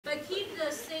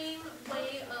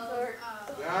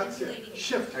That's it. manipulating.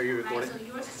 Shift. Are you recording? Right, so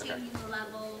yours is changing the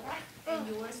level, and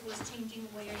yours was changing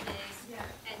where it is. Yeah.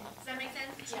 And does that make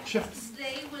sense? Yeah. Shift.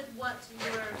 Stay with what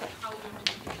how you're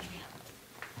manipulating.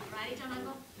 Right, John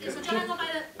Michael? Okay, so John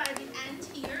Michael, by the end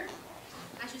here,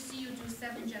 I should see you do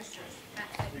 7 gestures.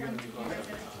 That's like 1, 2, 3, 4, 7.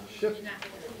 Shift. In that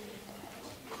order.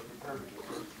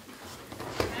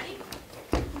 Ready?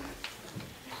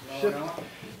 Shift.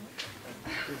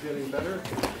 You're getting better?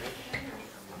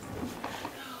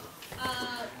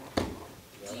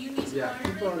 Do you need to Yeah, learn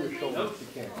keep it on your it? shoulders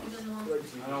if you can.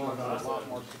 I don't want A lot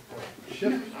more support. You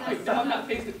Shift. guys- I'm not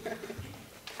facing.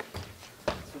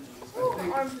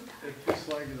 I think if this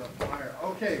leg is up higher.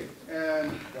 Okay,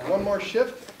 and one more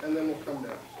shift, and then we'll come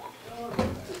down.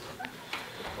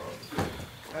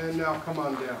 And now come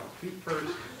on down. Feet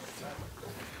first.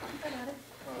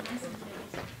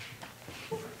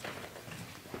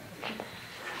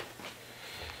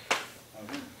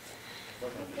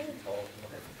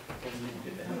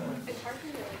 It's hard for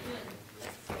me to like do it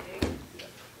this big.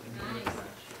 Nice.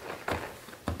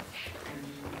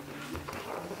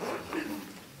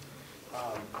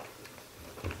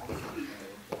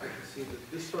 I can see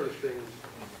that this sort of thing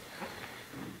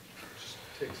just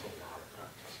takes a lot of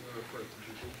practice in order for it to be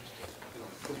interesting.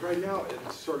 Because right now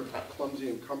it's sort of clumsy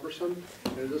and cumbersome,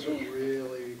 and it doesn't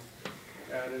really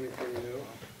add anything new. I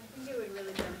think it would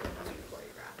really benefit from being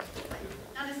choreographed. Like,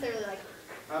 not necessarily like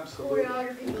Absolutely.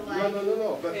 choreography, but like.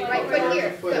 No. But Right where foot the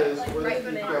here, foot go. is, where Right the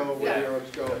foot feet in. go, where the Yeah.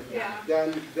 arms go, Yeah.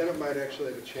 then it might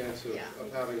actually have a chance of, Yeah.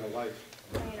 of having a life.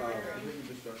 That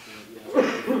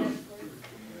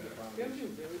would be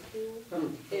really cool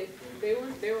if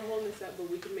they were holding this up, but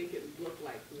we could make it look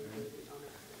like we were doing it on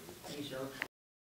our own.